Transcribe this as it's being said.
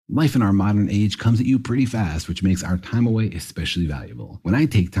Life in our modern age comes at you pretty fast, which makes our time away especially valuable. When I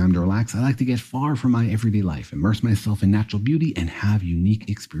take time to relax, I like to get far from my everyday life, immerse myself in natural beauty, and have unique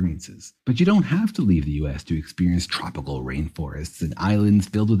experiences. But you don't have to leave the U.S. to experience tropical rainforests and islands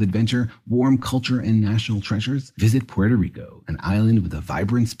filled with adventure, warm culture, and national treasures. Visit Puerto Rico, an island with a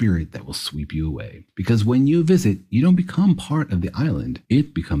vibrant spirit that will sweep you away. Because when you visit, you don't become part of the island,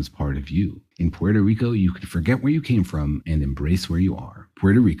 it becomes part of you. In Puerto Rico, you can forget where you came from and embrace where you are.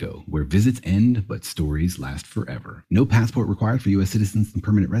 Puerto Rico, where visits end, but stories last forever. No passport required for U.S. citizens and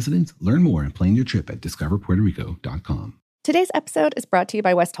permanent residents. Learn more and plan your trip at discoverpuertorico.com. Today's episode is brought to you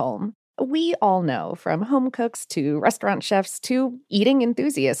by Westholme. We all know, from home cooks to restaurant chefs to eating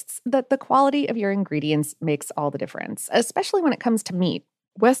enthusiasts, that the quality of your ingredients makes all the difference, especially when it comes to meat.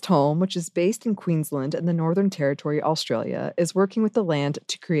 Westholme, which is based in Queensland and the Northern Territory, Australia, is working with the land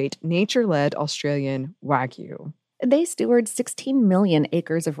to create nature-led Australian Wagyu. They steward 16 million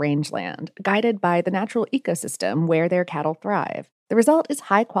acres of rangeland, guided by the natural ecosystem where their cattle thrive. The result is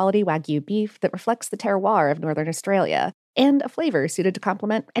high-quality Wagyu beef that reflects the terroir of Northern Australia and a flavor suited to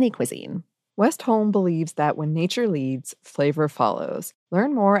complement any cuisine. Westholme believes that when nature leads, flavor follows.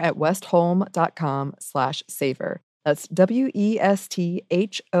 Learn more at westholme.com/savor. That's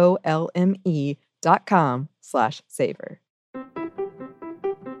WESTHOLME.com/savor.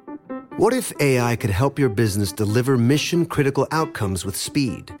 What if AI could help your business deliver mission-critical outcomes with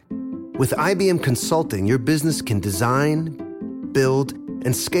speed? With IBM Consulting, your business can design, build,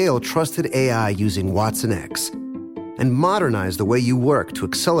 and scale trusted AI using watsonx, and modernize the way you work to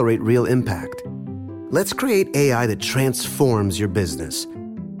accelerate real impact. Let's create AI that transforms your business.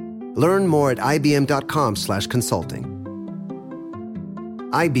 Learn more at ibm.com/consulting.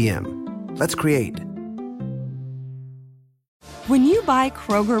 IBM. Let's create. When you buy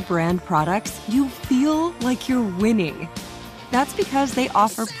Kroger brand products, you feel like you're winning. That's because they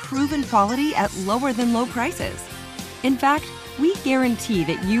offer proven quality at lower than low prices. In fact, we guarantee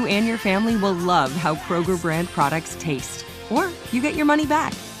that you and your family will love how Kroger brand products taste, or you get your money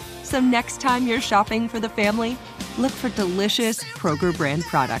back. So next time you're shopping for the family, look for delicious Kroger brand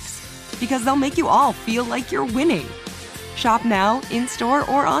products, because they'll make you all feel like you're winning. Shop now, in-store,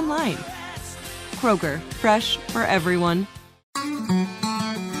 or online. Kroger, fresh for everyone.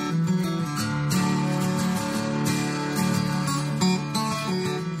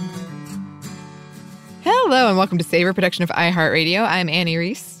 Hello, and welcome to Savor, production of iHeartRadio. I'm Annie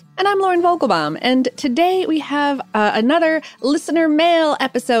Reese. And I'm Lauren Vogelbaum. And today we have another listener mail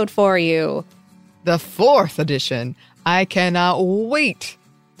episode for you. The 4th edition. I cannot wait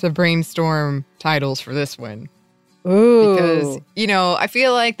to brainstorm titles for this one. Ooh. Because, I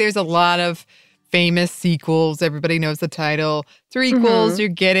feel like there's a lot of famous sequels. Everybody knows the title. Threequels, you're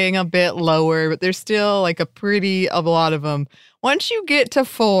getting a bit lower, but there's still like a lot of them. Once you get to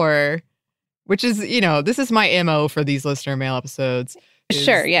 4, which is, this is my MO for these listener mail episodes.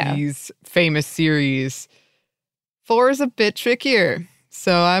 Sure, yeah. These famous series. 4 is a bit trickier,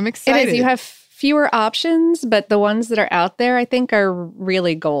 so I'm excited. It is. You have fewer options, but the ones that are out there, I think, are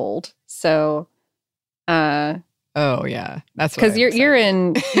really gold. So, oh yeah, that's because you're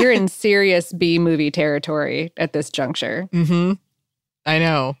in serious B movie territory at this juncture. Mm-hmm. I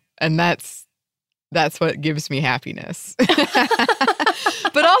know, and that's what gives me happiness.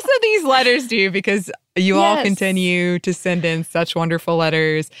 But also these letters do, because you all continue to send in such wonderful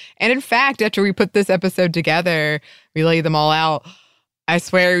letters. And in fact, after we put this episode together, we laid them all out. I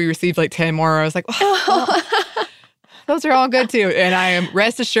swear we received like 10 more. I was like, well, those are all good too. And I am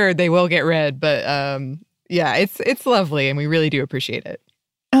rest assured they will get read. But yeah, it's lovely, and we really do appreciate it.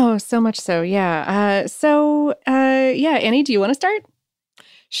 Oh, so much so, yeah. Annie, do you want to start?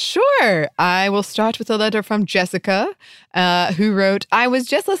 Sure. I will start with a letter from Jessica, who wrote, I was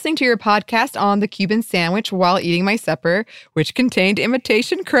just listening to your podcast on the Cuban sandwich while eating my supper, which contained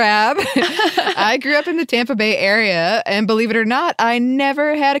imitation crab. I grew up in the Tampa Bay area, and believe it or not, I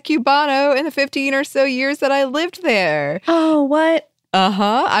never had a Cubano in the 15 or so years that I lived there. Oh, what?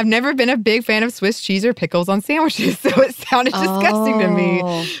 Uh-huh. I've never been a big fan of Swiss cheese or pickles on sandwiches, so it sounded disgusting to me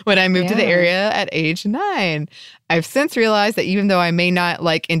when I moved to the area at age 9. I've since realized that even though I may not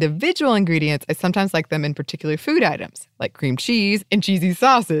like individual ingredients, I sometimes like them in particular food items, like cream cheese and cheesy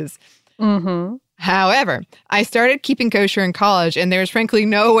sauces. Mm-hmm. However, I started keeping kosher in college, and there's frankly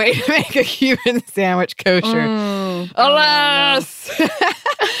no way to make a Cuban sandwich kosher. no. Alas!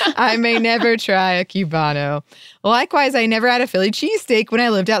 I may never try a Cubano. Likewise, I never had a Philly cheesesteak when I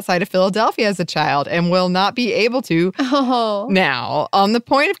lived outside of Philadelphia as a child and will not be able to now. On the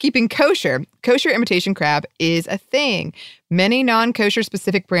point of keeping kosher imitation crab is a thing. Many non-kosher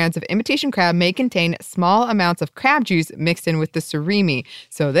specific brands of imitation crab may contain small amounts of crab juice mixed in with the surimi,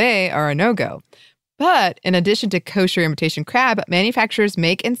 so they are a no-go. But in addition to kosher imitation crab, manufacturers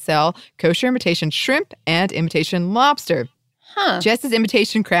make and sell kosher imitation shrimp and imitation lobster. Just as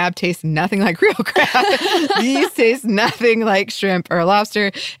imitation crab tastes nothing like real crab, these taste nothing like shrimp or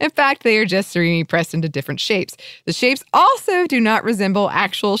lobster. In fact, they are just surimi pressed into different shapes. The shapes also do not resemble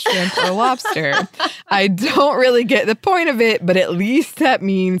actual shrimp or lobster. I don't really get the point of it, but at least that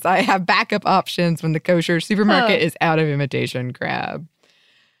means I have backup options when the kosher supermarket is out of imitation crab.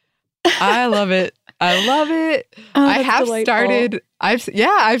 I love it. I love it. I have started.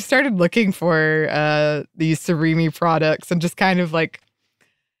 I've started looking for these surimi products and just kind of like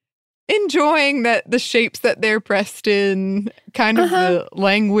enjoying the shapes that they're pressed in, kind of the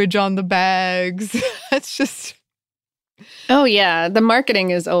language on the bags. It's just. Oh yeah, the marketing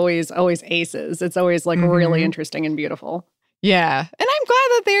is always aces. It's always like really interesting and beautiful. Yeah, and I'm glad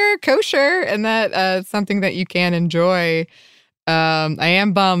that they're kosher and that it's something that you can enjoy. I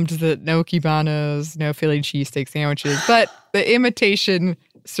am bummed that no Cubanos, no Philly cheesesteak sandwiches, but the imitation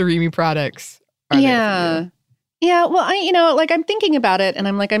surimi products are there for you. Yeah, well, I'm thinking about it, and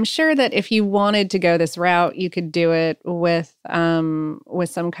I'm like, I'm sure that if you wanted to go this route, you could do it with some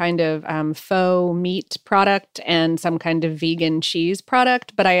kind of faux meat product and some kind of vegan cheese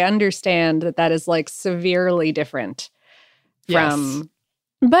product. But I understand that is like severely different from.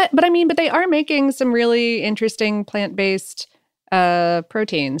 Yes. But they are making some really interesting plant-based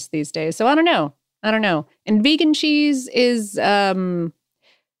proteins these days. So I don't know. And vegan cheese is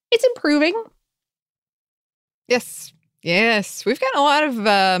it's improving. Yes. We've gotten a lot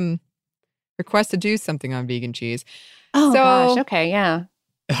of requests to do something on vegan cheese. Oh, gosh. Okay, yeah.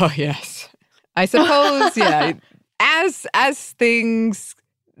 Oh, yes. I suppose, yeah. As things,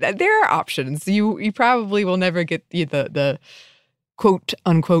 there are options. You probably will never get the quote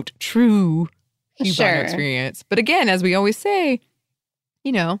unquote true Cubano experience. But again, as we always say,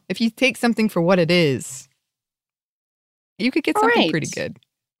 if you take something for what it is, you could get something pretty good,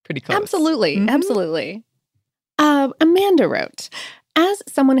 pretty close. Absolutely. Absolutely. Amanda wrote, as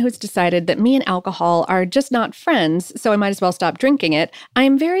someone who's decided that me and alcohol are just not friends, so I might as well stop drinking it, I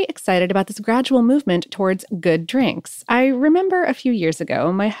am very excited about this gradual movement towards good drinks. I remember a few years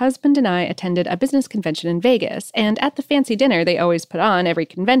ago, my husband and I attended a business convention in Vegas, and at the fancy dinner they always put on every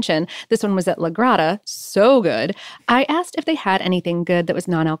convention, this one was at La Grata, so good, I asked if they had anything good that was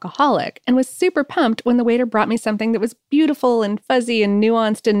non-alcoholic, and was super pumped when the waiter brought me something that was beautiful and fuzzy and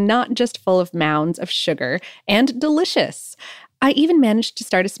nuanced and not just full of mounds of sugar, and delicious. I even managed to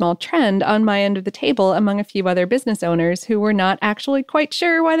start a small trend on my end of the table among a few other business owners who were not actually quite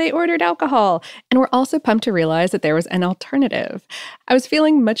sure why they ordered alcohol, and were also pumped to realize that there was an alternative. I was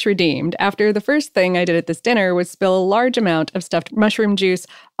feeling much redeemed after the first thing I did at this dinner was spill a large amount of stuffed mushroom juice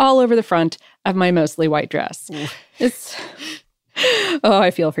all over the front of my mostly white dress. I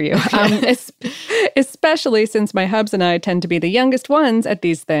feel for you. Especially since my hubs and I tend to be the youngest ones at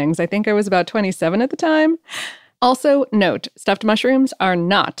these things. I think I was about 27 at the time. Also, note, stuffed mushrooms are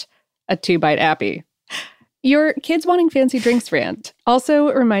not a 2-bite appy. Your kids wanting fancy drinks rant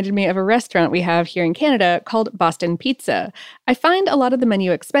also reminded me of a restaurant we have here in Canada called Boston Pizza. I find a lot of the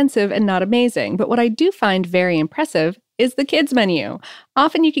menu expensive and not amazing, but what I do find very impressive is the kids menu.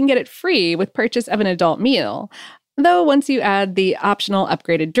 Often you can get it free with purchase of an adult meal. Though once you add the optional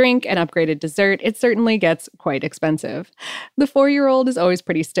upgraded drink and upgraded dessert, it certainly gets quite expensive. The 4-year-old is always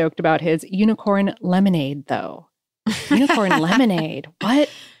pretty stoked about his unicorn lemonade, though. Unicorn lemonade. What?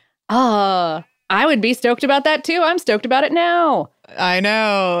 I would be stoked about that too. I'm stoked about it now. I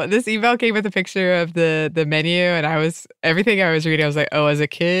know. This email came with a picture of the menu, and everything I was reading, I was like, oh, as a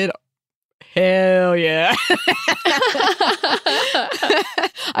kid, hell yeah.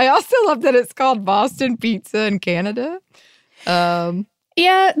 I also love that it's called Boston Pizza in Canada.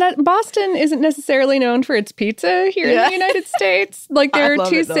 Yeah, that Boston isn't necessarily known for its pizza here in the United States. Like, there are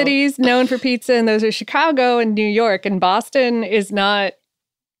two cities known for pizza, and those are Chicago and New York, and Boston is not.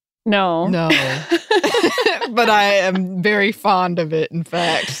 No. But I am very fond of it, in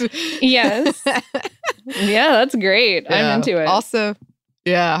fact. Yes. Yeah, that's great. Yeah. I'm into it. Also,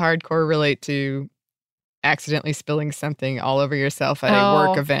 hardcore relate to accidentally spilling something all over yourself at a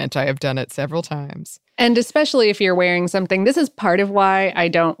work event. I have done it several times. And especially if you're wearing something, this is part of why I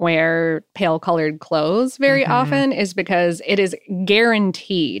don't wear pale colored clothes very often, is because it is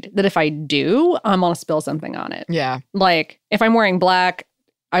guaranteed that if I do, I'm going to spill something on it. Yeah. Like if I'm wearing black,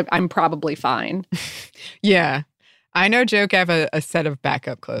 I'm probably fine. Yeah. I know joke I have a set of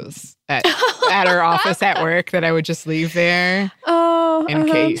backup clothes at our office at work that I would just leave there in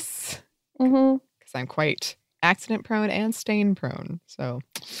case. Because I'm quite accident prone and stain prone. So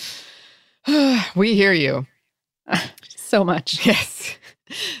we hear you. So much. Yes.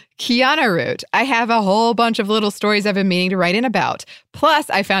 Kiana wrote, I have a whole bunch of little stories I've been meaning to write in about. Plus,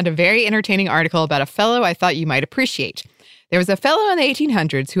 I found a very entertaining article about a fellow I thought you might appreciate. There was a fellow in the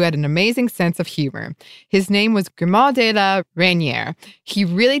 1800s who had an amazing sense of humor. His name was Grimald de la Reynière. He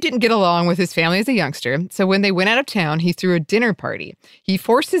really didn't get along with his family as a youngster, so when they went out of town, he threw a dinner party. He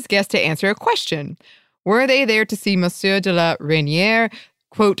forced his guests to answer a question. Were they there to see Monsieur de la Reynière,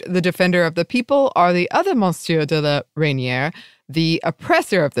 quote, the defender of the people, or the other Monsieur de la Reynière, the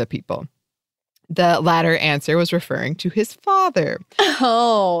oppressor of the people? The latter answer was referring to his father.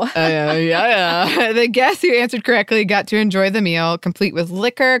 Oh. Yeah. The guests who answered correctly got to enjoy the meal, complete with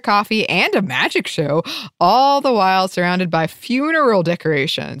liquor, coffee, and a magic show, all the while surrounded by funeral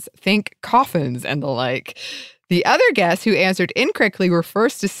decorations. Think coffins and the like. The other guests who answered incorrectly were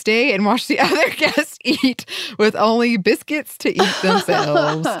forced to stay and watch the other guests eat with only biscuits to eat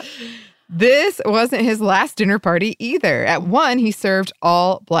themselves. This wasn't his last dinner party either. At one, he served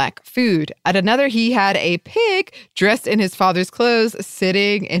all black food. At another, he had a pig dressed in his father's clothes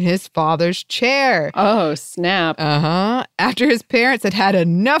sitting in his father's chair. Oh, snap. After his parents had had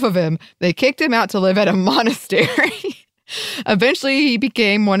enough of him, they kicked him out to live at a monastery. Eventually, he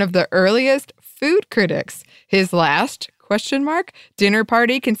became one of the earliest food critics. His last dinner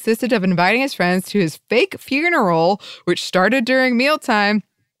party consisted of inviting his friends to his fake funeral, which started during mealtime,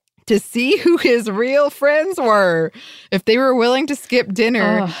 to see who his real friends were. If they were willing to skip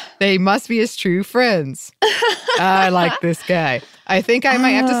dinner, they must be his true friends. I like this guy. I think I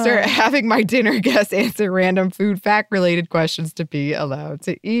might have to start having my dinner guests answer random food fact-related questions to be allowed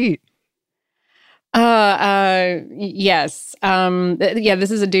to eat. Yes.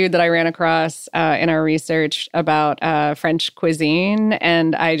 This is a dude that I ran across in our research about French cuisine,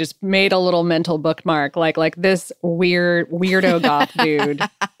 and I just made a little mental bookmark. Like this weirdo goth dude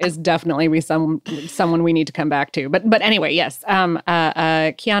is definitely someone we need to come back to. But anyway, yes.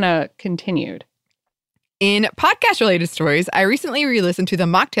 Kiana continued. In podcast-related stories, I recently re-listened to the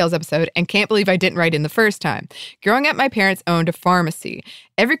Mocktails episode and can't believe I didn't write in the first time. Growing up, my parents owned a pharmacy.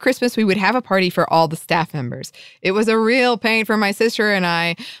 Every Christmas, we would have a party for all the staff members. It was a real pain for my sister and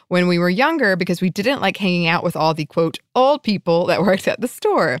I when we were younger because we didn't like hanging out with all the, quote, old people that worked at the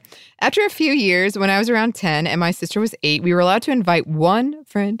store. After a few years, when I was around 10 and my sister was 8, we were allowed to invite one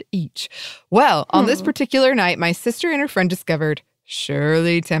friend each. Well, on this particular night, my sister and her friend discovered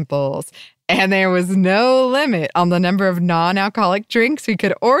Shirley Temples. And there was no limit on the number of non-alcoholic drinks we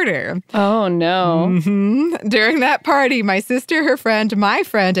could order. Oh, no. During that party, my sister, her friend, my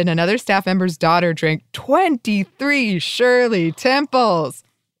friend, and another staff member's daughter drank 23 Shirley Temples.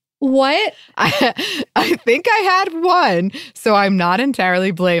 What? I think I had one, so I'm not entirely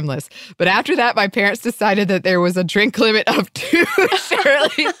blameless. But after that, my parents decided that there was a drink limit of 2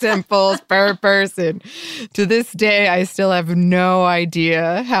 Shirley Temples per person. To this day, I still have no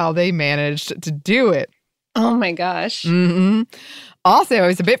idea how they managed to do it. Oh my gosh. Also, I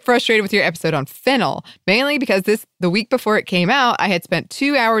was a bit frustrated with your episode on fennel, mainly because the week before it came out, I had spent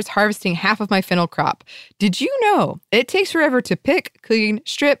 2 hours harvesting half of my fennel crop. Did you know it takes forever to pick, clean,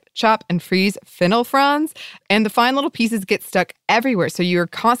 strip, chop, and freeze fennel fronds? And the fine little pieces get stuck everywhere, so you are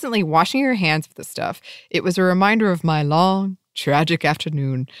constantly washing your hands with the stuff. It was a reminder of my long, tragic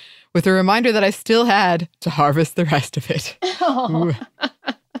afternoon, with a reminder that I still had to harvest the rest of it.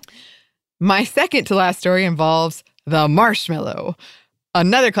 My second to last story involves the marshmallow.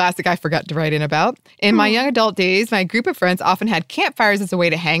 Another classic I forgot to write in about. In my young adult days, my group of friends often had campfires as a way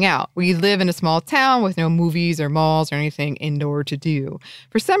to hang out. We live in a small town with no movies or malls or anything indoor to do.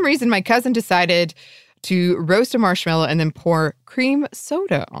 For some reason, my cousin decided to roast a marshmallow and then pour cream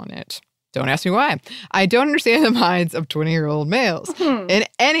soda on it. Don't ask me why. I don't understand the minds of 20-year-old males. In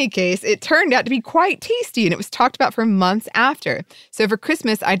any case, it turned out to be quite tasty, and it was talked about for months after. So for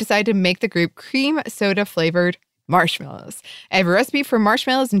Christmas, I decided to make the group cream soda-flavored marshmallows. I have a recipe for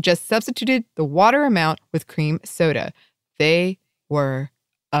marshmallows and just substituted the water amount with cream soda. They were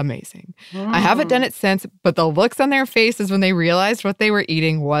amazing. I haven't done it since, but the looks on their faces when they realized what they were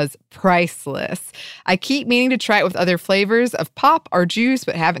eating was priceless. I keep meaning to try it with other flavors of pop or juice,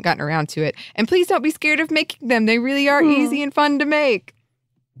 but haven't gotten around to it. And please don't be scared of making them. They really are easy and fun to make.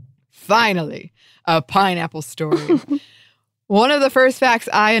 Finally, a pineapple story. One of the first facts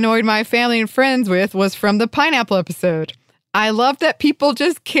I annoyed my family and friends with was from the pineapple episode. I love that people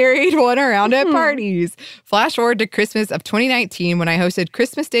just carried one around at parties. Flash forward to Christmas of 2019 when I hosted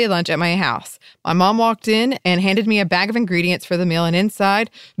Christmas Day lunch at my house. My mom walked in and handed me a bag of ingredients for the meal, and inside,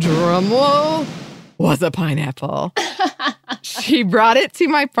 drumroll, was a pineapple. She brought it to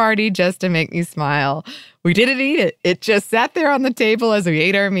my party just to make me smile. We didn't eat it. It just sat there on the table as we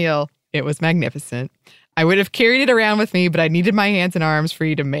ate our meal. It was magnificent. I would have carried it around with me, but I needed my hands and arms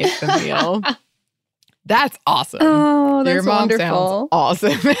free to make the meal. That's awesome. Oh, that's Your mom wonderful. sounds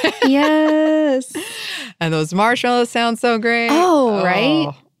awesome. Yes. And those marshmallows sound so great. Oh,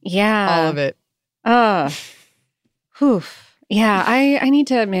 right? Yeah. All of it. Whew. Yeah, I need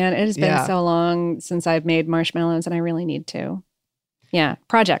to, man, it has been Yeah. so long since I've made marshmallows and I really need to. Yeah,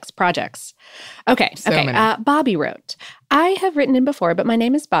 projects. Okay, So okay. many. Bobby wrote, I have written in before, but my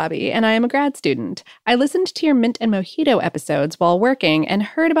name is Bobby and I am a grad student. I listened to your mint and mojito episodes while working and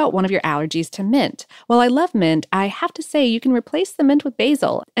heard about one of your allergies to mint. While I love mint, I have to say you can replace the mint with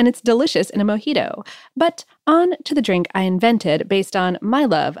basil and it's delicious in a mojito. But on to the drink I invented based on my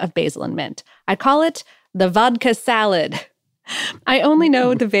love of basil and mint. I call it the vodka salad. I only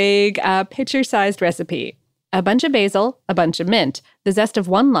know the vague, pitcher-sized recipe. A bunch of basil, a bunch of mint, the zest of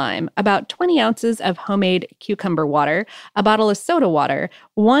 1 lime, about 20 ounces of homemade cucumber water, a bottle of soda water,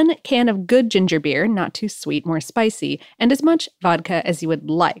 1 can of good ginger beer, not too sweet, more spicy, and as much vodka as you would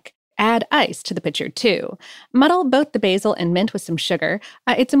like. Add ice to the pitcher, too. Muddle both the basil and mint with some sugar.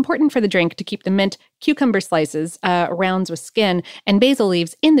 It's important for the drink to keep the mint cucumber slices, rounds with skin, and basil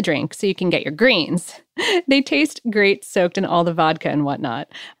leaves in the drink so you can get your greens. They taste great soaked in all the vodka and whatnot.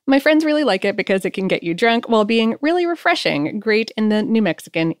 My friends really like it because it can get you drunk while being really refreshing, great in the New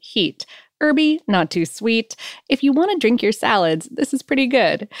Mexican heat. Herby, not too sweet. If you want to drink your salads, this is pretty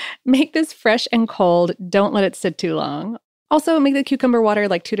good. Make this fresh and cold. Don't let it sit too long. Also, make the cucumber water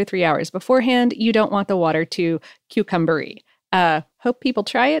like 2 to 3 hours beforehand. You don't want the water too cucumbery. Hope people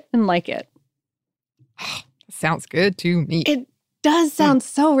try it and like it. Sounds good to me. It does sound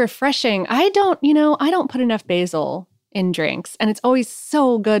so refreshing. I don't put enough basil in drinks, and it's always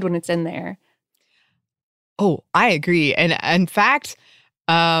so good when it's in there. Oh, I agree. And in fact,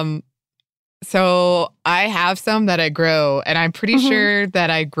 so I have some that I grow, and I'm pretty sure that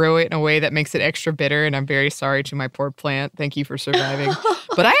I grow it in a way that makes it extra bitter, and I'm very sorry to my poor plant. Thank you for surviving.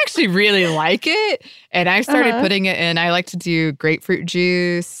 But I actually really like it, and I started putting it in. I like to do grapefruit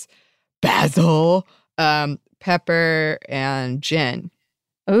juice, basil, pepper, and gin.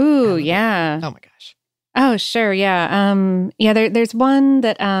 Ooh, yeah. Oh my gosh. Oh, sure, yeah. There's one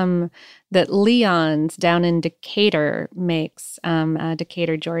that that Leon's down in Decatur makes,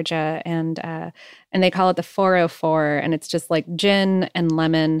 Decatur, Georgia, and they call it the 404, and it's just like gin and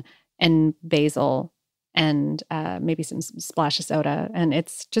lemon and basil and maybe some splash of soda, and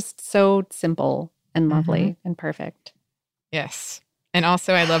it's just so simple and lovely and perfect. Yes. And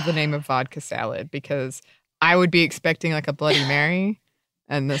also I love the name of vodka salad because I would be expecting like a Bloody Mary,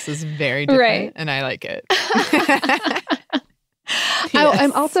 and this is very different, Right. and I like it.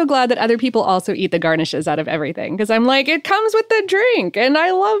 I'm also glad that other people also eat the garnishes out of everything, because I'm like, it comes with the drink, and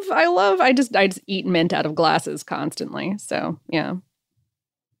I just eat mint out of glasses constantly. So yeah.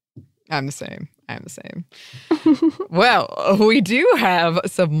 I'm the same. Well, we do have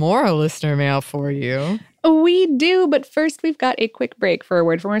some more listener mail for you. We do, but first we've got a quick break for a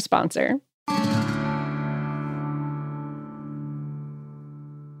word from our sponsor.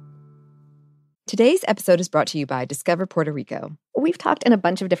 Today's episode is brought to you by Discover Puerto Rico. We've talked in a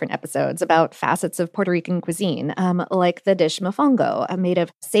bunch of different episodes about facets of Puerto Rican cuisine, like the dish mofongo, made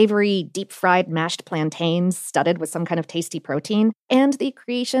of savory, deep-fried mashed plantains studded with some kind of tasty protein, and the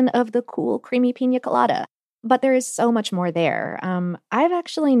creation of the cool, creamy pina colada. But there is so much more there. I've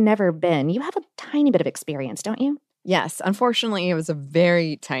actually never been. You have a tiny bit of experience, don't you? Yes, unfortunately, it was a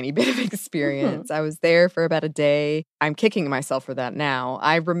very tiny bit of experience. I was there for about a day. I'm kicking myself for that now.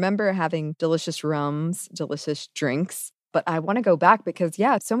 I remember having delicious rums, delicious drinks, but I want to go back because,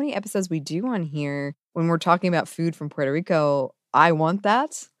 so many episodes we do on here when we're talking about food from Puerto Rico. I want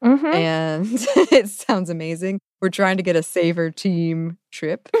that, and it sounds amazing. We're trying to get a Savor team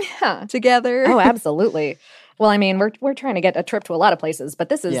trip together. Oh, absolutely. Well, I mean, we're trying to get a trip to a lot of places, but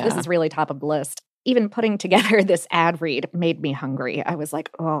this is really top of the list. Even putting together this ad read made me hungry. I was like,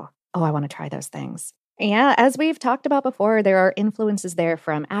 oh, I want to try those things. Yeah, as we've talked about before, there are influences there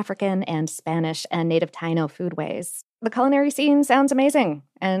from African and Spanish and native Taino foodways. The culinary scene sounds amazing,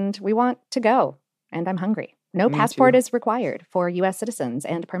 and we want to go, and I'm hungry. No passport is required for U.S. citizens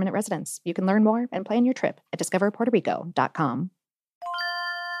and permanent residents. You can learn more and plan your trip at discoverpuertorico.com.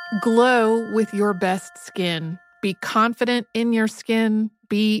 Glow with your best skin. Be confident in your skin.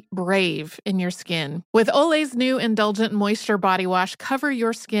 Be brave in your skin. With Olay's new Indulgent Moisture Body Wash, cover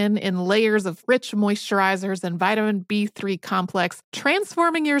your skin in layers of rich moisturizers and vitamin B3 complex,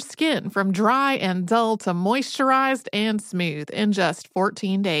 transforming your skin from dry and dull to moisturized and smooth in just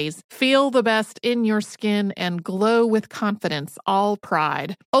 14 days. Feel the best in your skin and glow with confidence, all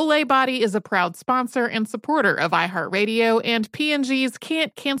pride. Olay Body is a proud sponsor and supporter of iHeartRadio and P&G's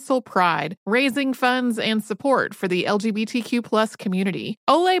Can't Cancel Pride, raising funds and support for the LGBTQ+ community.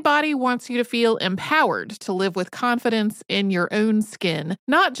 Olay Body wants you to feel empowered to live with confidence in your own skin,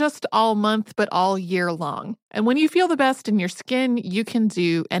 not just all month, but all year long. And when you feel the best in your skin, you can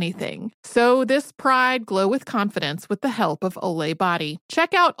do anything. So this pride, glow with confidence with the help of Olay Body.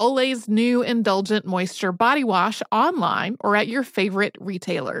 Check out Olay's new Indulgent Moisture Body Wash online or at your favorite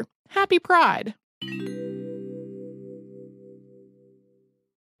retailer. Happy Pride!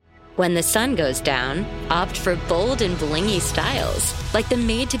 When the sun goes down, opt for bold and blingy styles, like the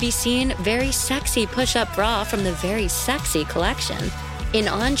made-to-be-seen, very sexy push-up bra from the Very Sexy collection, in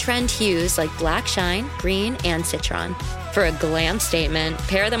on-trend hues like black shine, green, and citron. For a glam statement,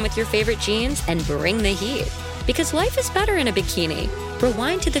 pair them with your favorite jeans and bring the heat. Because life is better in a bikini.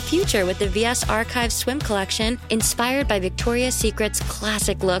 Rewind to the future with the VS Archives swim collection, inspired by Victoria's Secret's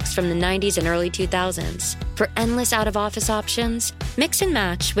classic looks from the 90s and early 2000s. For endless out-of-office options, mix and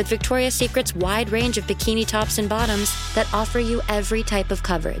match with Victoria's Secret's wide range of bikini tops and bottoms that offer you every type of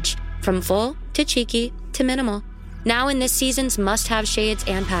coverage, from full to cheeky to minimal. Now in this season's must-have shades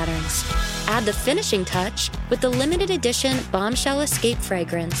and patterns. Add the finishing touch with the limited edition Bombshell Escape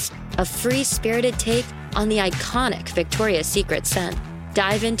fragrance, a free-spirited take on the iconic Victoria's Secret scent.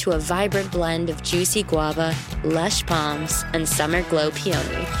 Dive into a vibrant blend of juicy guava, lush palms, and summer glow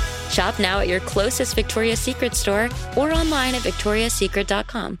peony. Shop now at your closest Victoria's Secret store or online at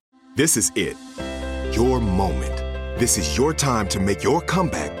victoriassecret.com. This is it. Your moment. This is your time to make your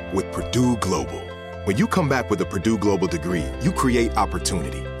comeback with Purdue Global. When you come back with a Purdue Global degree, you create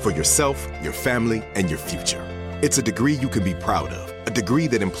opportunity for yourself, your family, and your future. It's a degree you can be proud of, a degree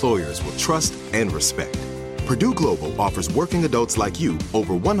that employers will trust and respect. Purdue Global offers working adults like you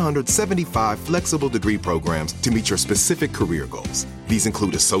over 175 flexible degree programs to meet your specific career goals. These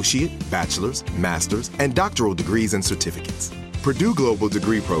include associate, bachelor's, master's, and doctoral degrees and certificates. Purdue Global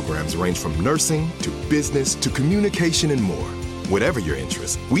degree programs range from nursing to business to communication and more. Whatever your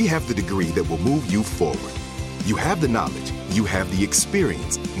interest, we have the degree that will move you forward. You have the knowledge, you have the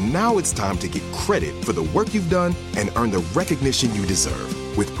experience. Now it's time to get credit for the work you've done and earn the recognition you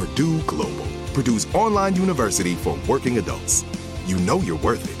deserve with Purdue Global, Purdue's online university for working adults. You know you're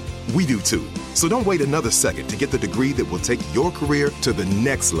worth it. We do too. So don't wait another second to get the degree that will take your career to the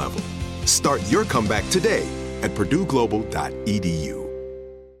next level. Start your comeback today at purdueglobal.edu.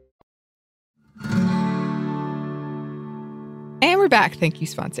 And we're back. Thank you,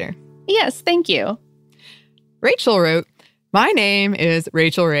 sponsor. Yes, thank you. Rachel wrote, "My name is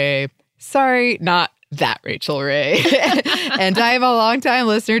Rachel Ray. Sorry, not that Rachel Ray. And I am a longtime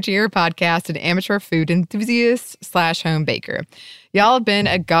listener to your podcast and amateur food enthusiast / home baker. Y'all have been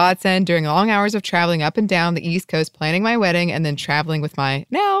a godsend during long hours of traveling up and down the East Coast planning my wedding and then traveling with my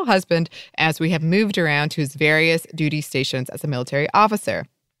now husband as we have moved around to his various duty stations as a military officer.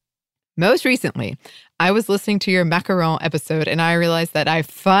 Most recently, I was listening to your macaron episode and I realized that I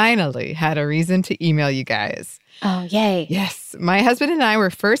finally had a reason to email you guys. Oh, yay. Yes. My husband and I were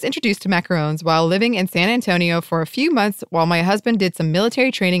first introduced to macarons while living in San Antonio for a few months while my husband did some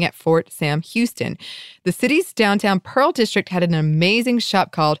military training at Fort Sam Houston. The city's downtown Pearl District had an amazing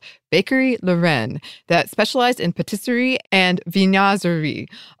shop called Bakery Lorraine that specialized in patisserie and viennoiserie.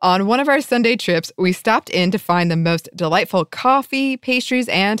 On one of our Sunday trips, we stopped in to find the most delightful coffee, pastries,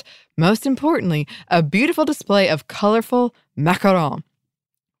 and, most importantly, a beautiful display of colorful macarons.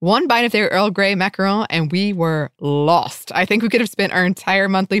 One bite of their Earl Grey macaron, and we were lost. I think we could have spent our entire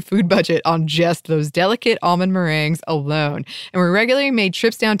monthly food budget on just those delicate almond meringues alone, and we regularly made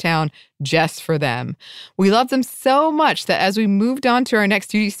trips downtown just for them. We loved them so much that as we moved on to our next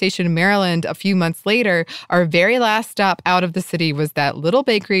duty station in Maryland a few months later, our very last stop out of the city was that little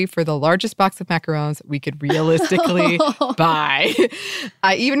bakery for the largest box of macarons we could realistically buy.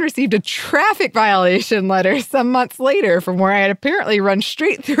 I even received a traffic violation letter some months later from where I had apparently run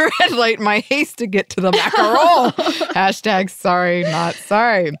straight through a red light in my haste to get to the macaron. Hashtag sorry, not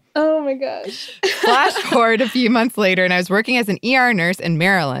sorry. Oh my gosh. Flash forward a few months later, and I was working as an ER nurse in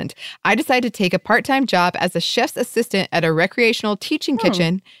Maryland. I decided to take a part-time job as a chef's assistant at a recreational teaching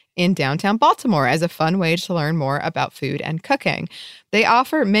kitchen in downtown Baltimore as a fun way to learn more about food and cooking. They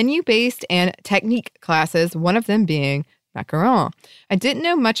offer menu-based and technique classes, one of them being macaron. I didn't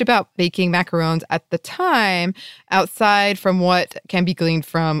know much about baking macarons at the time, outside from what can be gleaned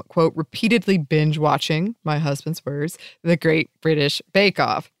from, quote, repeatedly binge watching, my husband's words, The Great British Bake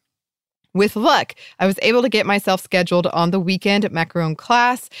Off. With luck, I was able to get myself scheduled on the weekend macaron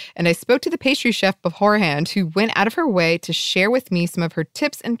class, and I spoke to the pastry chef beforehand, who went out of her way to share with me some of her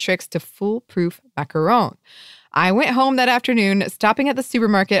tips and tricks to foolproof macaron. I went home that afternoon, stopping at the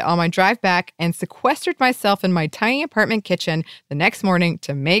supermarket on my drive back, and sequestered myself in my tiny apartment kitchen the next morning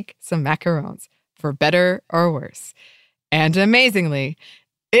to make some macarons, for better or worse. And amazingly,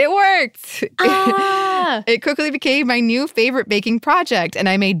 it worked! It quickly became my new favorite baking project, and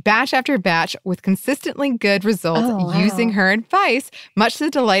I made batch after batch with consistently good results using her advice, much to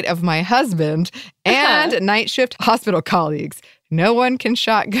the delight of my husband and night shift hospital colleagues. No one can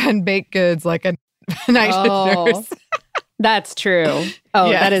shotgun baked goods like a night shift nurse. That's true.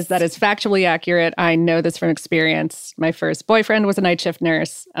 Oh, Yes. that is factually accurate. I know this from experience. My first boyfriend was a night shift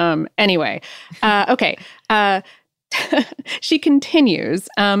nurse. Anyway, okay. She continues,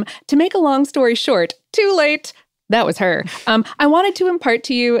 to make a long story short, too late. That was her. I wanted to impart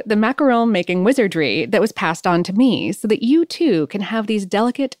to you the macaron making wizardry that was passed on to me so that you too can have these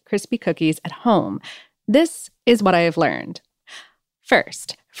delicate, crispy cookies at home. This is what I have learned.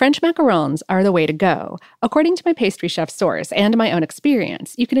 First, French macarons are the way to go. According to my pastry chef source and my own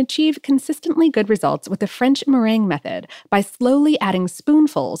experience, you can achieve consistently good results with the French meringue method by slowly adding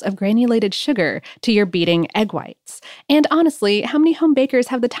spoonfuls of granulated sugar to your beating egg whites. And honestly, how many home bakers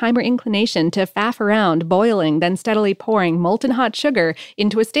have the time or inclination to faff around boiling, then steadily pouring molten hot sugar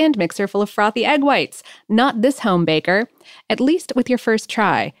into a stand mixer full of frothy egg whites? Not this home baker. At least with your first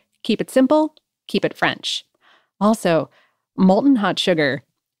try. Keep it simple, keep it French. Also, molten hot sugar,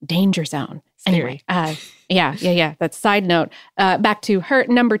 danger zone. Anyway, yeah. That's side note. Back to her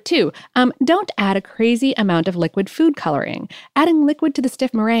number 2. Don't add a crazy amount of liquid food coloring. Adding liquid to the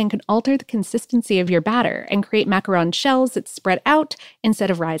stiff meringue can alter the consistency of your batter and create macaron shells that spread out instead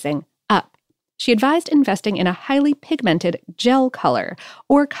of rising up. She advised investing in a highly pigmented gel color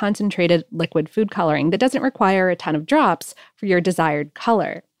or concentrated liquid food coloring that doesn't require a ton of drops for your desired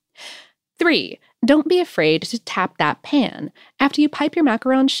color. 3. Don't be afraid to tap that pan. After you pipe your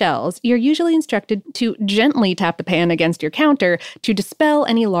macaron shells, you're usually instructed to gently tap the pan against your counter to dispel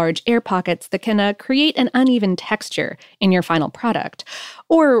any large air pockets that can create an uneven texture in your final product.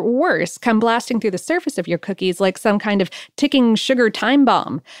 Or worse, come blasting through the surface of your cookies like some kind of ticking sugar time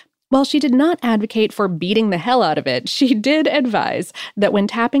bomb. While she did not advocate for beating the hell out of it, she did advise that when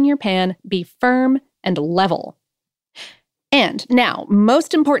tapping your pan, be firm and level. And now,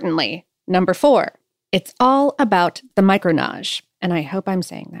 most importantly, number 4, it's all about the micronage. And I hope I'm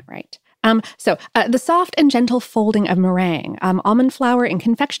saying that right. So the soft and gentle folding of meringue, almond flour, and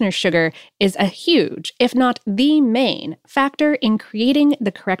confectioner's sugar is a huge, if not the main, factor in creating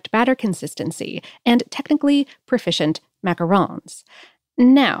the correct batter consistency and technically proficient macarons.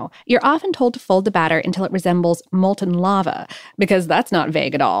 Now, you're often told to fold the batter until it resembles molten lava, because that's not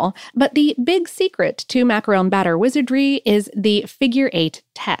vague at all. But the big secret to macaron batter wizardry is the figure 8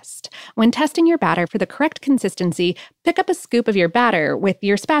 test. When testing your batter for the correct consistency, pick up a scoop of your batter with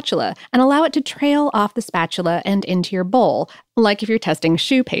your spatula and allow it to trail off the spatula and into your bowl, like if you're testing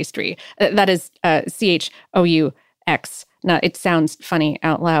choux pastry. That is CHOUX. Now, it sounds funny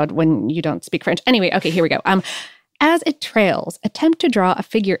out loud when you don't speak French. Anyway, okay, here we go. As it trails, attempt to draw a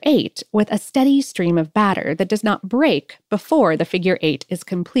figure 8 with a steady stream of batter that does not break before the figure 8 is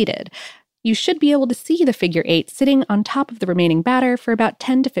completed. You should be able to see the figure 8 sitting on top of the remaining batter for about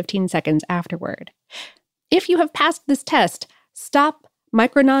 10 to 15 seconds afterward. If you have passed this test, stop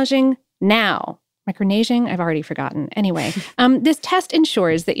micronaging now. Micronaging? I've already forgotten. Anyway, this test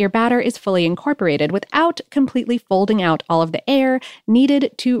ensures that your batter is fully incorporated without completely folding out all of the air needed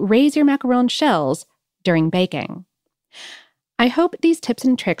to raise your macaron shells during baking. I hope these tips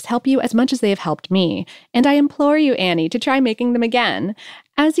and tricks help you as much as they have helped me, and I implore you, Annie, to try making them again.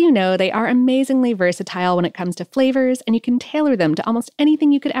 As you know, they are amazingly versatile when it comes to flavors, and you can tailor them to almost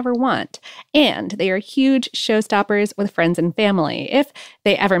anything you could ever want. And they are huge showstoppers with friends and family, if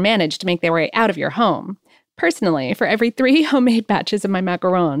they ever manage to make their way out of your home. Personally, for every 3 homemade batches of my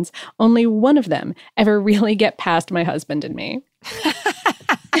macarons, only one of them ever really get past my husband and me.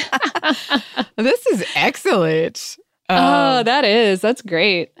 This is excellent. That's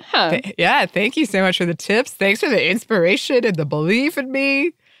great. Huh. Thank you so much for the tips. Thanks for the inspiration and the belief in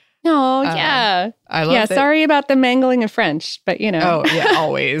me. Oh, yeah. I love that. Sorry about the mangling of French, but you know. Oh, yeah,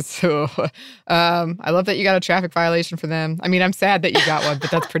 always. I love that you got a traffic violation for them. I mean, I'm sad that you got one,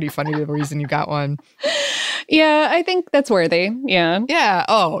 but that's pretty funny, the reason you got one. Yeah, I think that's worthy. Yeah. Yeah.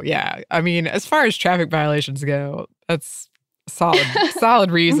 Oh, yeah. I mean, as far as traffic violations go, that's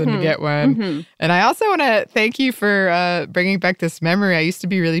solid reason to get one. And I also want to thank you for bringing back this memory. I used to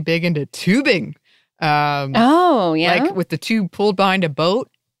be really big into tubing. Oh, yeah? Like with the tube pulled behind a boat,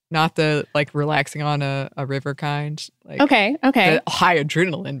 not the like relaxing on a river kind. Like Okay. the high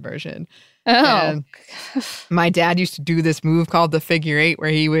adrenaline version. Oh. And my dad used to do this move called the figure eight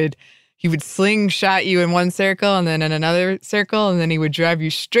where he would slingshot you in one circle and then in another circle, and then he would drive you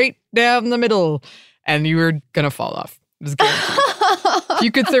straight down the middle and you were going to fall off. It was guaranteed. If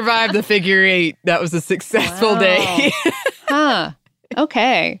you could survive the figure eight, that was a successful day. Huh.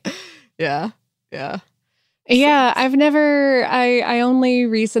 Okay. Yeah. Yeah, I only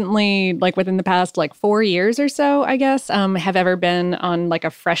recently, like within the past like 4 years or so, I guess, have ever been on like a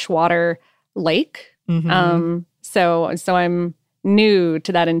freshwater lake. So I'm new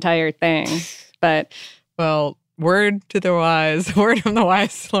to that entire thing. But well, word from the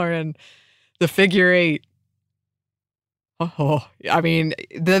wise, Lauren, the figure eight. Oh, I mean,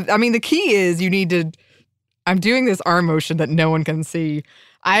 the key is you need to. I'm doing this arm motion that no one can see.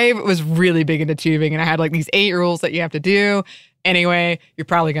 I was really big into tubing, and I had like these 8 rules that you have to do. Anyway, you're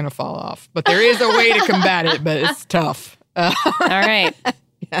probably going to fall off, but there is a way to combat it, but it's tough. All right.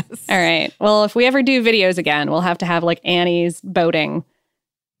 Yes. All right. Well, if we ever do videos again, we'll have to have like Annie's boating.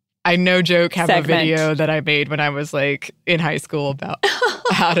 I no joke have segment. A video that I made when I was like in high school about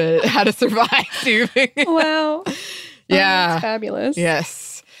how to survive tubing. Wow. Yeah. That's fabulous.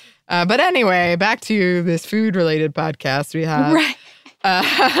 Yes. But anyway, back to this food-related podcast we have. Right.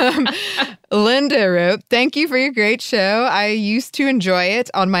 Linda wrote, "Thank you for your great show. I used to enjoy it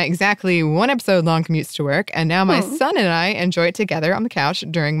on my exactly 1 episode long commutes to work, and now my son and I enjoy it together on the couch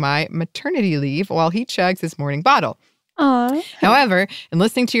during my maternity leave while he chugs his morning bottle. Aww. However, in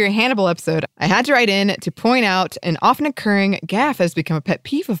listening to your Hannibal episode, I had to write in to point out an often occurring gaffe has become a pet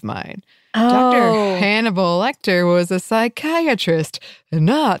peeve of mine. Dr. Hannibal Lecter was a psychiatrist,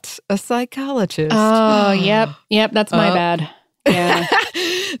 not a psychologist." Oh, yep. That's my bad. Yeah.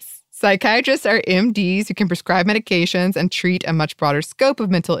 Psychiatrists are MDs who can prescribe medications and treat a much broader scope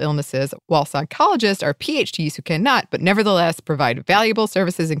of mental illnesses, while psychologists are PhDs who cannot, but nevertheless provide valuable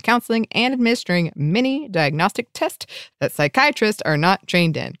services in counseling and administering many diagnostic tests that psychiatrists are not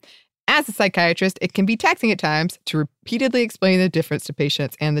trained in. As a psychiatrist, it can be taxing at times to repeatedly explain the difference to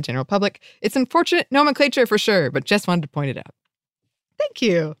patients and the general public. It's unfortunate nomenclature for sure, but just wanted to point it out. Thank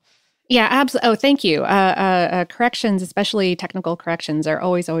you. Yeah, absolutely. Oh, thank you. Corrections, especially technical corrections, are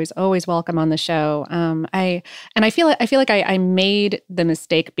always welcome on the show. I feel like I made the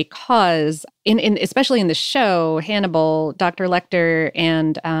mistake because especially in the show, Hannibal, Dr. Lecter,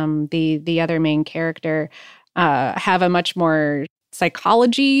 and the other main character have a much more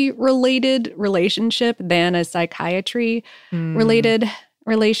psychology-related relationship than a psychiatry-related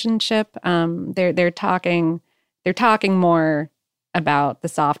relationship. They're talking more about the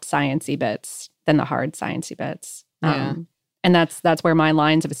soft sciencey bits than the hard sciencey bits. Yeah. And that's where my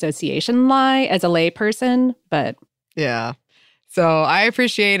lines of association lie as a layperson. But yeah, so I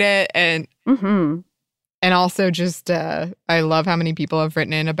appreciate it, and also just I love how many people have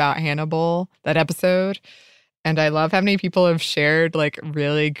written in about Hannibal, that episode, and I love how many people have shared like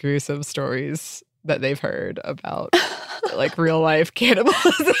really gruesome stories that they've heard about like real life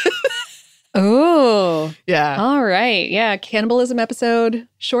cannibalism. Oh, yeah. All right. Yeah. Cannibalism episode.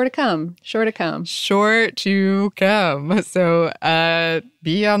 Sure to come. So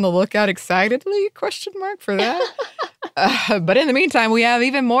be on the lookout excitedly ? For that. But in the meantime, we have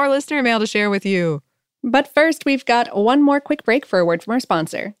even more listener mail to share with you. But first, we've got one more quick break for a word from our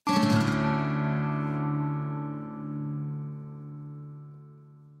sponsor.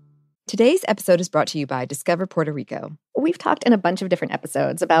 Today's episode is brought to you by Discover Puerto Rico. We've talked in a bunch of different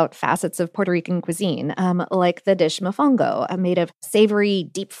episodes about facets of Puerto Rican cuisine, like the dish mofongo, made of savory,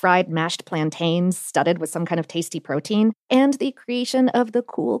 deep-fried mashed plantains studded with some kind of tasty protein, and the creation of the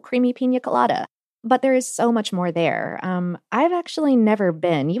cool, creamy piña colada. But there is so much more there. I've actually never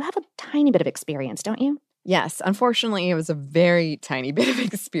been. You have a tiny bit of experience, don't you? Yes, unfortunately, it was a very tiny bit of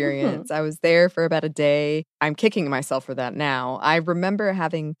experience. I was there for about a day. I'm kicking myself for that now. I remember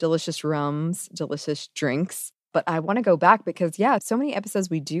having delicious rums, delicious drinks, but I want to go back because, yeah, so many episodes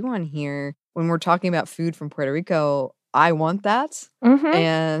we do on here when we're talking about food from Puerto Rico, I want that.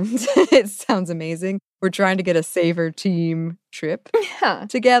 And it sounds amazing. We're trying to get a Savor team trip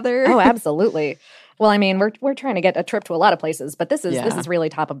together. Oh, absolutely. Well, I mean, we're trying to get a trip to a lot of places, but this is really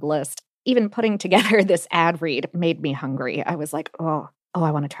top of the list. Even putting together this ad read made me hungry. I was like, oh, I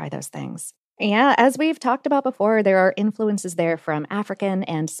want to try those things. Yeah, as we've talked about before, there are influences there from African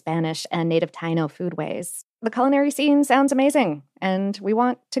and Spanish and native Taino foodways. The culinary scene sounds amazing, and we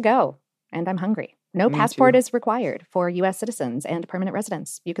want to go. And I'm hungry. No passport is required for U.S. citizens and permanent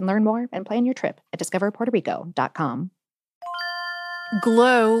residents. You can learn more and plan your trip at discoverpuertorico.com.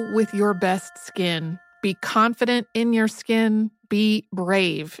 Glow with your best skin. Be confident in your skin. Be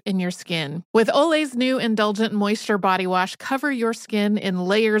brave in your skin. With Olay's new Indulgent Moisture Body Wash, cover your skin in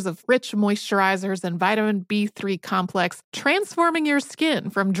layers of rich moisturizers and vitamin B3 complex, transforming your skin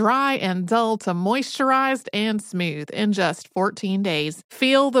from dry and dull to moisturized and smooth in just 14 days.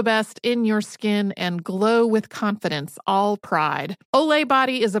 Feel the best in your skin and glow with confidence, all pride. Olay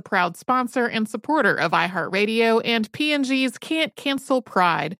Body is a proud sponsor and supporter of iHeartRadio and P&G's Can't Cancel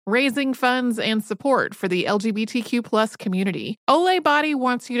Pride, raising funds and support for the LGBTQ+ community. Olay Body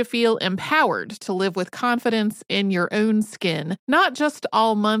wants you to feel empowered to live with confidence in your own skin, not just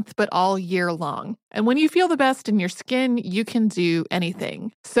all month, but all year long. And when you feel the best in your skin, you can do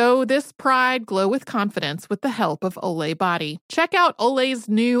anything. So this pride, glow with confidence with the help of Olay Body. Check out Olay's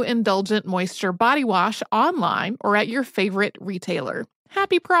new Indulgent Moisture Body Wash online or at your favorite retailer.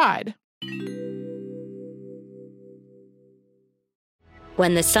 Happy Pride!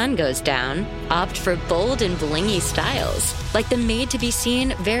 When the sun goes down, opt for bold and blingy styles, like the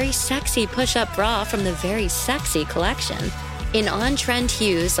made-to-be-seen, very sexy push-up bra from the Very Sexy collection. In on-trend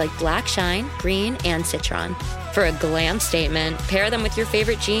hues like black shine, green, and citron. For a glam statement, pair them with your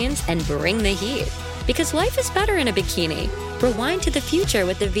favorite jeans and bring the heat. Because life is better in a bikini. Rewind to the future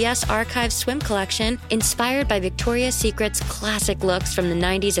with the VS Archive swim collection, inspired by Victoria's Secret's classic looks from the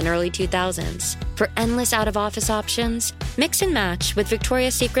 90s and early 2000s. For endless out-of-office options, mix and match with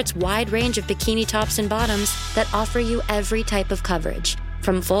Victoria's Secret's wide range of bikini tops and bottoms that offer you every type of coverage,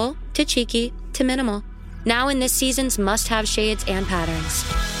 from full to cheeky to minimal. Now in this season's must-have shades and patterns.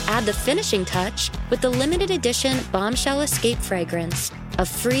 Add the finishing touch with the limited edition Bombshell Escape fragrance, a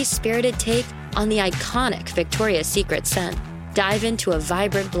free-spirited take on the iconic Victoria's Secret scent. Dive into a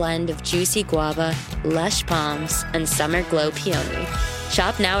vibrant blend of juicy guava, lush palms, and summer glow peony.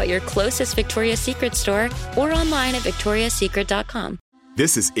 Shop now at your closest Victoria's Secret store or online at victoriassecret.com.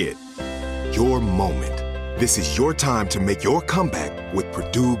 This is it. Your moment. This is your time to make your comeback with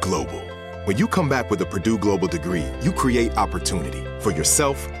Purdue Global. When you come back with a Purdue Global degree, you create opportunity for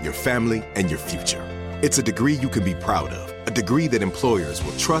yourself, your family, and your future. It's a degree you can be proud of, a degree that employers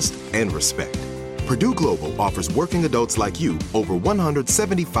will trust and respect. Purdue Global offers working adults like you over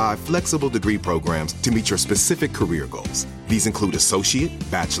 175 flexible degree programs to meet your specific career goals. These include associate,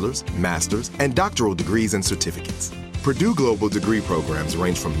 bachelor's, master's, and doctoral degrees and certificates. Purdue Global degree programs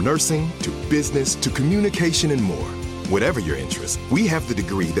range from nursing to business to communication and more. Whatever your interest, we have the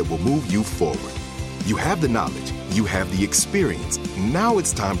degree that will move you forward. You have the knowledge, you have the experience. Now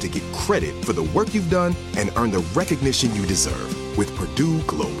it's time to get credit for the work you've done and earn the recognition you deserve with Purdue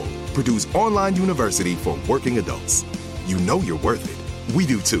Global, Purdue's online university for working adults. You know you're worth it. We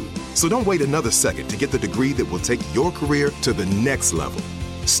do too. So don't wait another second to get the degree that will take your career to the next level.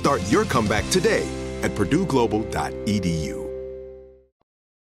 Start your comeback today at purdueglobal.edu.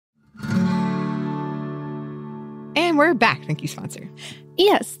 And we're back. Thank you, sponsor.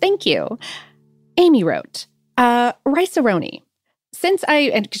 Yes, thank you. Amy wrote, Rice-A-Roni.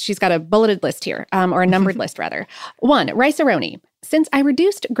 And she's got a bulleted list here, or a numbered list rather. 1, Rice-A-Roni. Since I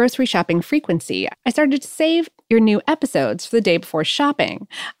reduced grocery shopping frequency, I started to save your new episodes for the day before shopping.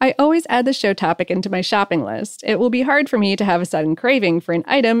 I always add the show topic into my shopping list. It will be hard for me to have a sudden craving for an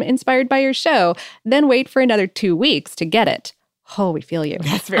item inspired by your show, then wait for another 2 weeks to get it. Oh, we feel you.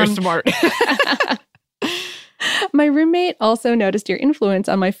 That's very smart. My roommate also noticed your influence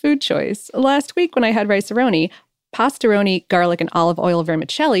on my food choice. Last week when I had Rice-A-Roni, pastaroni, garlic, and olive oil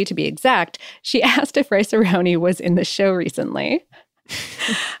vermicelli to be exact, she asked if Rice-A-Roni was in the show recently.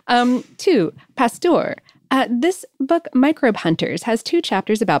 2, Pasteur. This book, Microbe Hunters, has 2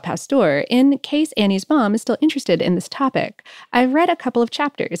 chapters about Pasteur in case Annie's mom is still interested in this topic. I've read a couple of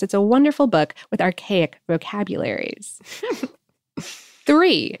chapters. It's a wonderful book with archaic vocabularies.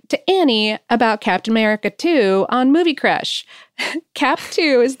 3, to Annie about Captain America 2 on Movie Crush. Cap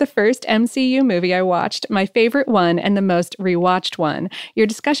 2 is the first MCU movie I watched, my favorite one and the most rewatched one. Your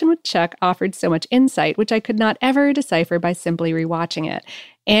discussion with Chuck offered so much insight, which I could not ever decipher by simply rewatching it.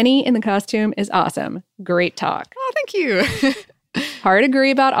 Annie in the costume is awesome. Great talk. Oh, thank you. Hard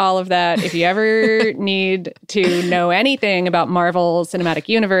agree about all of that. If you ever need to know anything about Marvel Cinematic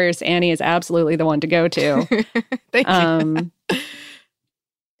Universe, Annie is absolutely the one to go to. Thank you.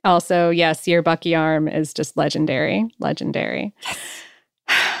 Also, yes, your Bucky arm is just legendary. Legendary.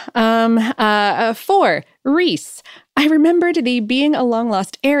 4, Reese. I remembered the being a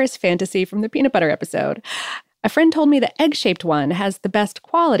long-lost heiress fantasy from the peanut butter episode. A friend told me the egg-shaped one has the best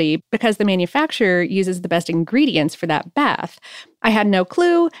quality because the manufacturer uses the best ingredients for that bath. I had no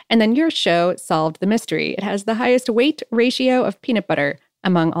clue, and then your show solved the mystery. It has the highest weight ratio of peanut butter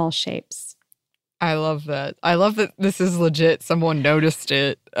among all shapes. I love that. I love that this is legit. Someone noticed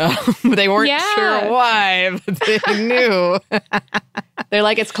it. They weren't sure why, but they knew. They're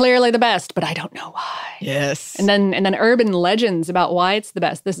like, it's clearly the best, but I don't know why. Yes. And then urban legends about why it's the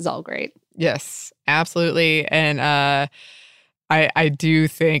best. This is all great. Yes, absolutely. And I do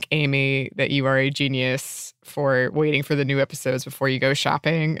think, Amy, that you are a genius for waiting for the new episodes before you go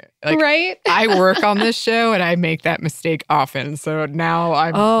shopping. Like, right? I work on this show and I make that mistake often. So now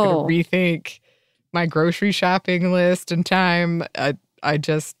I'm going to rethink my grocery shopping list and time. I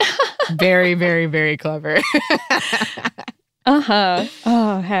just very, very, very clever.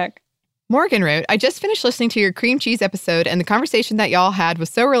 Oh, heck. Morgan wrote, I just finished listening to your cream cheese episode, and the conversation that y'all had was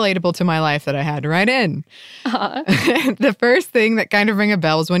so relatable to my life that I had to write in. The first thing that kind of rang a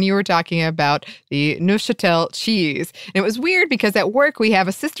bell was when you were talking about the Neufchâtel cheese. And it was weird because at work we have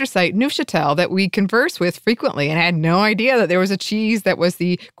a sister site, Neufchâtel, that we converse with frequently, and I had no idea that there was a cheese that was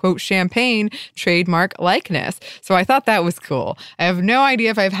the, quote, champagne trademark likeness. So I thought that was cool. I have no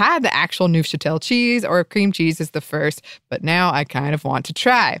idea if I've had the actual Neufchâtel cheese or if cream cheese is the first, but now I kind of want to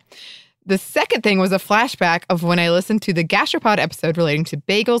try. The second thing was a flashback of when I listened to the Gastropod episode relating to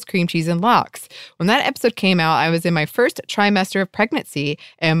bagels, cream cheese, and lox. When that episode came out, I was in my first trimester of pregnancy,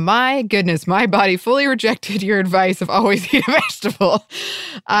 and my goodness, my body fully rejected your advice of always eat a vegetable.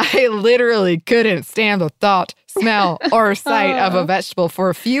 I literally couldn't stand the thought, smell, or sight of a vegetable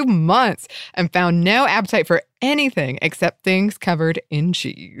for a few months and found no appetite for anything except things covered in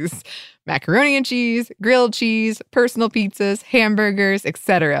cheese. Macaroni and cheese, grilled cheese, personal pizzas, hamburgers,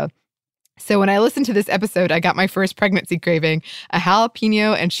 etc. So when I listened to this episode, I got my first pregnancy craving, a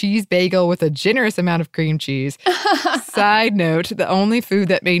jalapeno and cheese bagel with a generous amount of cream cheese. Side note, the only food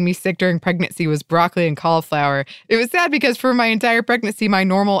that made me sick during pregnancy was broccoli and cauliflower. It was sad because for my entire pregnancy, my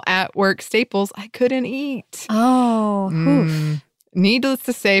normal at-work staples, I couldn't eat. Oof. Needless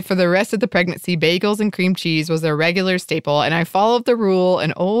to say, for the rest of the pregnancy, bagels and cream cheese was a regular staple, and I followed the rule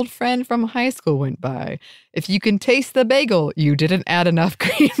an old friend from high school went by. If you can taste the bagel, you didn't add enough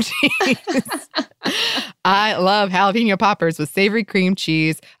cream cheese. I love jalapeno poppers with savory cream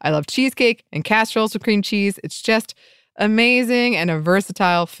cheese. I love cheesecake and casseroles with cream cheese. It's just amazing and a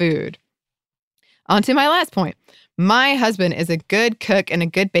versatile food. On to my last point. My husband is a good cook and a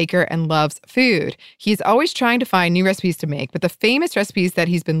good baker and loves food. He's always trying to find new recipes to make, but the famous recipes that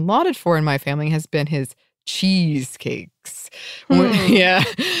he's been lauded for in my family has been his cheesecakes. When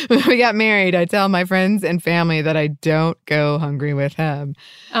we got married, I tell my friends and family that I don't go hungry with him.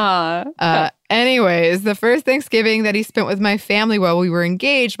 Anyways, the first Thanksgiving that he spent with my family while we were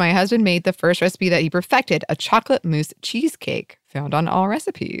engaged, my husband made the first recipe that he perfected, a chocolate mousse cheesecake, found on All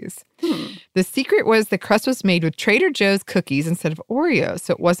Recipes. The secret was the crust was made with Trader Joe's cookies instead of Oreos,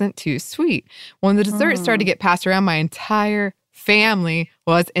 so it wasn't too sweet. When the dessert started to get passed around, my entire family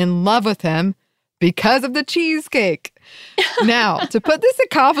was in love with him because of the cheesecake. Now, to put this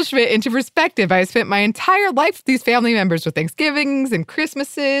accomplishment into perspective, I spent my entire life with these family members with Thanksgivings and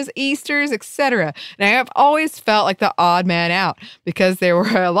Christmases, Easters, etc. And I have always felt like the odd man out because there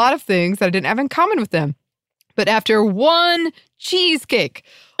were a lot of things that I didn't have in common with them. But after one cheesecake,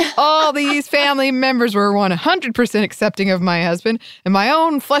 all these family members were 100% accepting of my husband, and my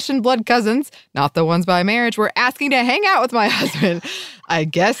own flesh and blood cousins, not the ones by marriage, were asking to hang out with my husband. I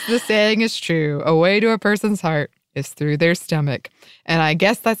guess the saying is true. A way to a person's heart is through their stomach. And I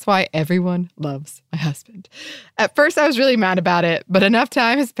guess that's why everyone loves my husband. At first, I was really mad about it, but enough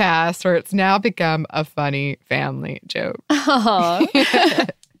time has passed where it's now become a funny family joke.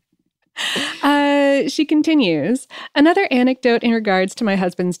 She continues, another anecdote in regards to my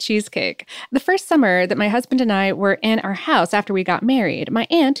husband's cheesecake. The first summer that my husband and I were in our house after we got married, my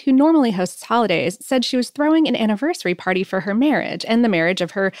aunt, who normally hosts holidays, said she was throwing an anniversary party for her marriage and the marriage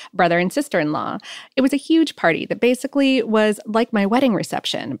of her brother and sister-in-law. It was a huge party that basically was like my wedding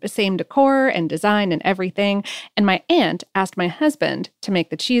reception, the same decor and design and everything, and my aunt asked my husband to make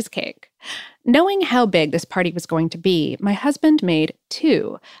the cheesecake. Knowing how big this party was going to be, my husband made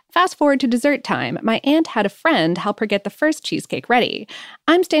 2. Fast forward to dessert time, my aunt had a friend help her get the first cheesecake ready.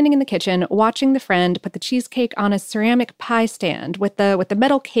 I'm standing in the kitchen watching the friend put the cheesecake on a ceramic pie stand with the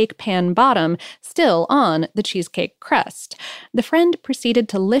metal cake pan bottom still on the cheesecake crust. The friend proceeded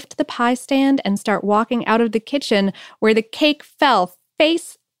to lift the pie stand and start walking out of the kitchen where the cake fell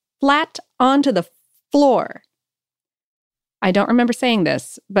face flat onto the floor. I don't remember saying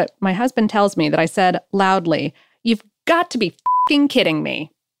this, but my husband tells me that I said loudly, "You've got to be f***ing kidding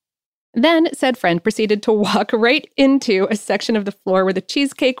me." Then said friend proceeded to walk right into a section of the floor where the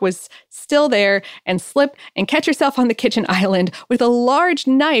cheesecake was still there and slip and catch herself on the kitchen island with a large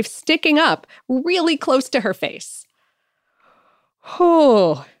knife sticking up really close to her face.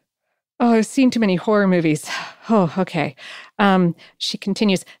 Oh, I've seen too many horror movies. Oh, okay. She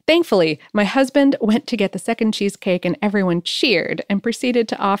continues, "Thankfully, my husband went to get the second cheesecake and everyone cheered and proceeded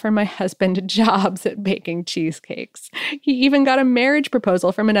to offer my husband jobs at baking cheesecakes. He even got a marriage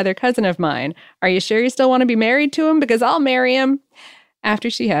proposal from another cousin of mine. Are you sure you still want to be married to him? Because I'll marry him."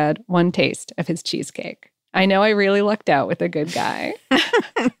 After she had one taste of his cheesecake. I know I really lucked out with a good guy.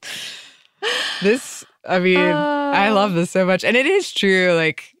 I love this so much. And it is true.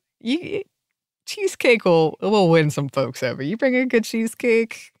 Like, cheesecake will win some folks over. You bring a good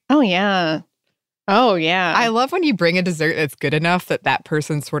cheesecake. Oh, yeah. Oh, yeah. I love when you bring a dessert that's good enough that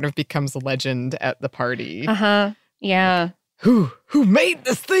person sort of becomes a legend at the party. Uh-huh. Yeah. Who made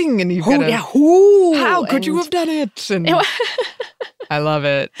this thing? And you've got who? How could you have done it? And I love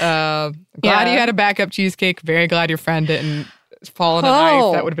it. Glad you had a backup cheesecake. Very glad your friend didn't fall on a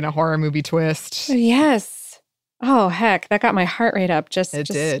knife. That would have been a horror movie twist. Yes. Oh, heck, that got my heart rate up. It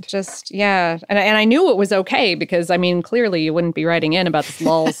did. Yeah. And I knew it was okay because, I mean, clearly you wouldn't be writing in about this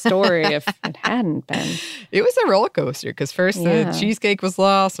lol story if it hadn't been. It was a roller coaster because first the cheesecake was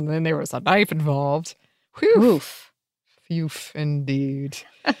lost and then there was a knife involved. Whew. Oof, indeed.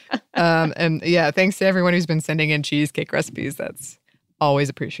 And yeah, thanks to everyone who's been sending in cheesecake recipes. That's always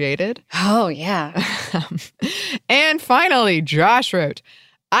appreciated. Oh, yeah. And finally, Josh wrote,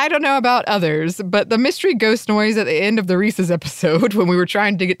 "I don't know about others, but the mystery ghost noise at the end of the Reese's episode when we were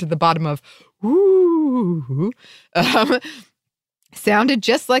trying to get to the bottom of ooh, sounded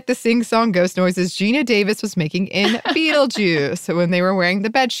just like the sing-song ghost noises Gina Davis was making in Beetlejuice when they were wearing the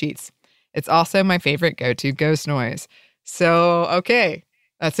bed sheets. It's also my favorite go-to ghost noise." So, okay,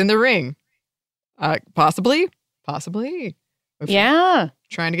 that's in the ring. Possibly. Yeah.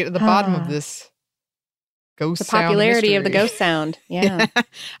 Trying to get to the bottom of this ghost the popularity sound of the ghost sound. Yeah.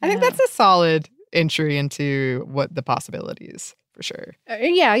 I think that's a solid entry into what the possibility is for sure.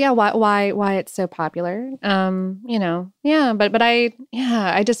 Yeah. Why it's so popular. Yeah, but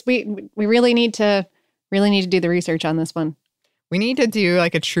we really need to do the research on this one. We need to do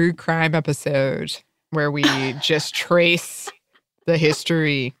like a true crime episode where we just trace the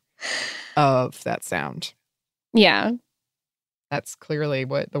history of that sound. Yeah. That's clearly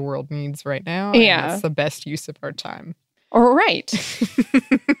what the world needs right now. Yeah. And that's the best use of our time. All right.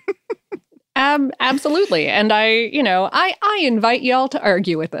 Absolutely. And I invite y'all to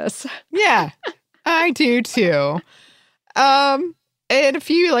argue with us. Yeah, I do too. And a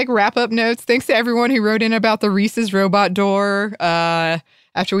few wrap-up notes. Thanks to everyone who wrote in about the Reese's robot door.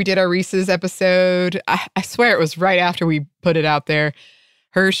 After we did our Reese's episode, I swear it was right after we put it out there.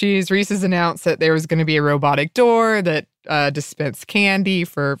 Reese's announced that there was going to be a robotic door that dispensed candy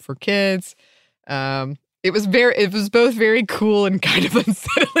for kids. It was both very cool and kind of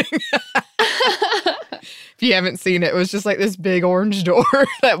unsettling. If you haven't seen it, it was just like this big orange door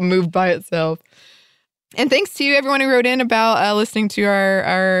that moved by itself. And thanks to everyone who wrote in about listening to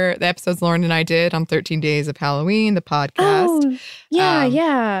the episodes Lauren and I did on 13 Days of Halloween, the podcast. Oh,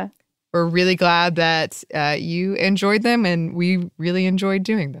 yeah. We're really glad that you enjoyed them, and we really enjoyed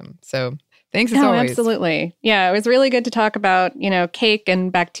doing them. So thanks as always. Absolutely. Yeah, it was really good to talk about, cake and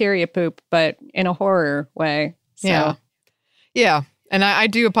bacteria poop, but in a horror way. So. Yeah. And I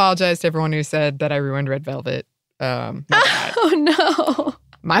do apologize to everyone who said that I ruined Red Velvet. Oh, no.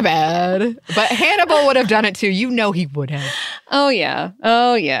 My bad. But Hannibal would have done it too. You know he would have. Oh, yeah.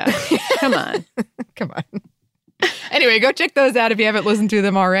 Come on. Come on. Anyway, go check those out if you haven't listened to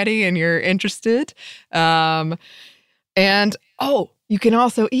them already and you're interested. And you can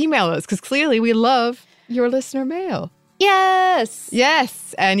also email us because clearly we love your listener mail. Yes.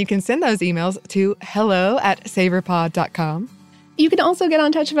 And you can send those emails to hello@savorpod.com. You can also get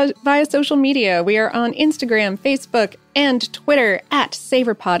in touch via social media. We are on Instagram, Facebook, and Twitter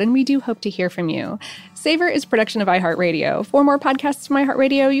 @SavorPod, and we do hope to hear from you. Savor is a production of iHeartRadio. For more podcasts from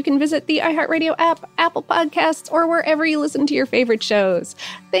iHeartRadio, you can visit the iHeartRadio app, Apple Podcasts, or wherever you listen to your favorite shows.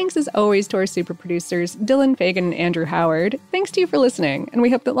 Thanks as always to our super producers, Dylan Fagan and Andrew Howard. Thanks to you for listening, and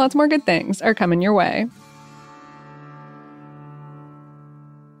we hope that lots more good things are coming your way.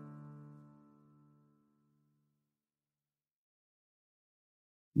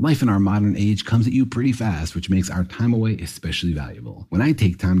 Life in our modern age comes at you pretty fast, which makes our time away especially valuable. When I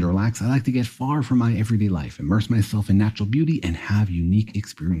take time to relax, I like to get far from my everyday life, immerse myself in natural beauty, and have unique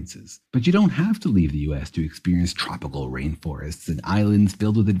experiences. But you don't have to leave the U.S. to experience tropical rainforests and islands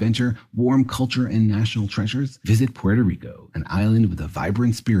filled with adventure, warm culture, and national treasures. Visit Puerto Rico, an island with a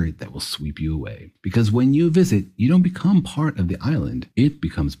vibrant spirit that will sweep you away. Because when you visit, you don't become part of the island, it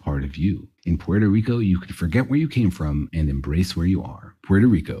becomes part of you. In Puerto Rico, you can forget where you came from and embrace where you are. Puerto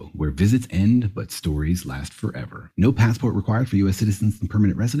Rico, where visits end but stories last forever. No passport required for U.S. citizens and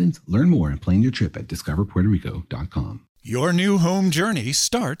permanent residents. Learn more and plan your trip at discoverpuertorico.com. Your new home journey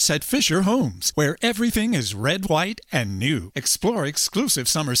starts at Fisher Homes, where everything is red, white, and new. Explore exclusive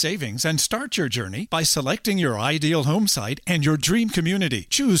summer savings and start your journey by selecting your ideal home site and your dream community.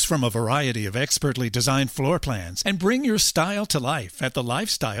 Choose from a variety of expertly designed floor plans and bring your style to life at the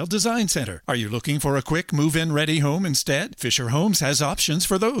Lifestyle Design Center. Are you looking for a quick move-in ready home instead? Fisher Homes has options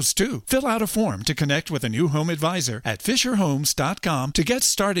for those too. Fill out a form to connect with a new home advisor at fisherhomes.com to get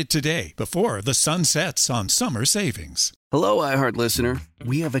started today before the sun sets on summer savings. Hello, iHeart listener.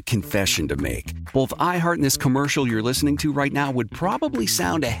 We have a confession to make. Both iHeart and this commercial you're listening to right now would probably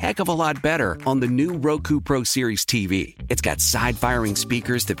sound a heck of a lot better on the new Roku Pro Series TV. It's got side-firing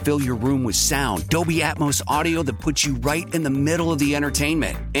speakers that fill your room with sound, Dolby Atmos audio that puts you right in the middle of the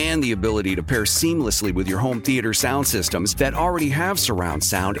entertainment, and the ability to pair seamlessly with your home theater sound systems that already have surround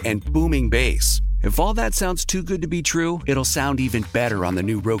sound and booming bass. If all that sounds too good to be true, it'll sound even better on the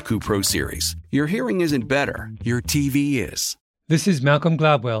new Roku Pro Series. Your hearing isn't better, your TV is. This is Malcolm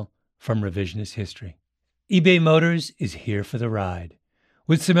Gladwell from Revisionist History. eBay Motors is here for the ride.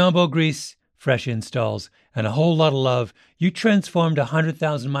 With some elbow grease, fresh installs, and a whole lot of love, you transformed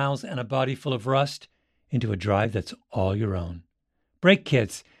 100,000 miles and a body full of rust into a drive that's all your own. Brake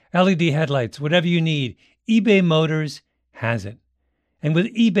kits, LED headlights, whatever you need, eBay Motors has it. And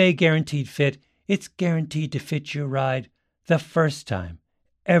with eBay Guaranteed Fit, it's guaranteed to fit your ride the first time,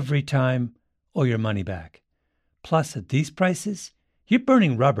 every time, or your money back. Plus, at these prices, you're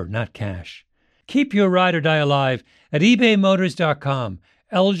burning rubber, not cash. Keep your ride or die alive at ebaymotors.com.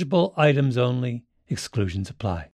 Eligible items only. Exclusions apply.